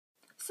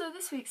So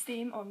this week's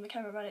theme on the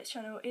Camera Bandits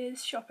channel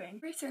is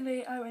shopping.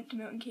 Recently I went to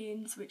Milton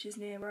Keynes, which is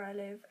near where I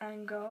live,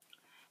 and got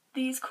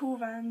these cool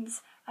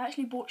Vans. I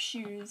actually bought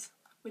shoes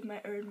with my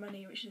own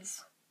money, which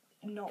is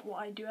not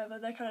what I do ever.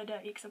 They're kind of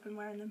dirty because I've been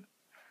wearing them.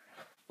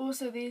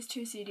 Also, these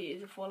two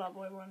CDs, a Fall Out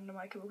Boy one and a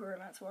My Chemical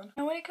Romance one.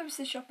 Now when it comes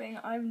to shopping,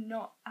 I'm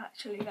not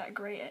actually that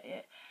great at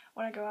it.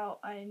 When I go out,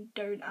 I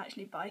don't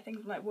actually buy things.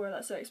 I'm like, whoa,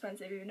 that's so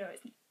expensive, even though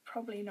it's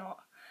probably not.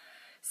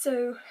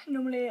 So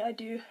normally I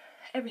do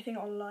everything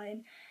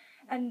online,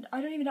 and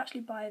I don't even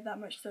actually buy that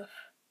much stuff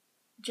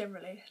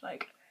generally.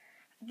 Like,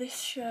 this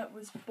shirt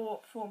was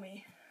bought for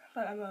me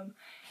by my mum.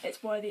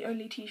 It's one of the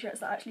only t-shirts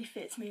that actually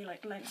fits me,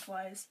 like,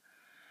 lengthwise,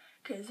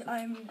 because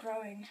I'm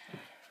growing,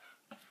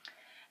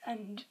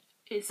 and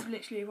it's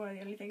literally one of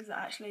the only things that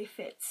actually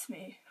fits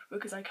me,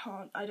 because I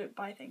don't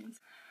buy things.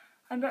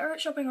 I'm better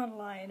at shopping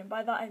online, and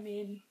by that I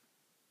mean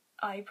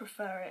I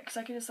prefer it, because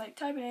I can just like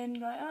type it in,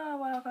 like, oh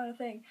wow, I found a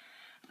thing.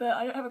 But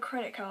I don't have a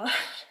credit card,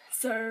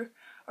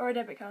 or a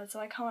debit card, so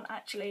I can't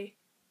actually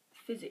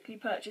physically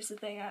purchase the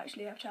thing. I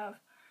actually have to have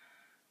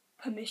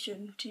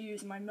permission to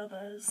use my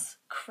mother's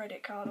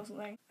credit card or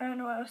something. I don't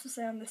know what else to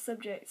say on this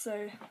subject,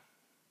 so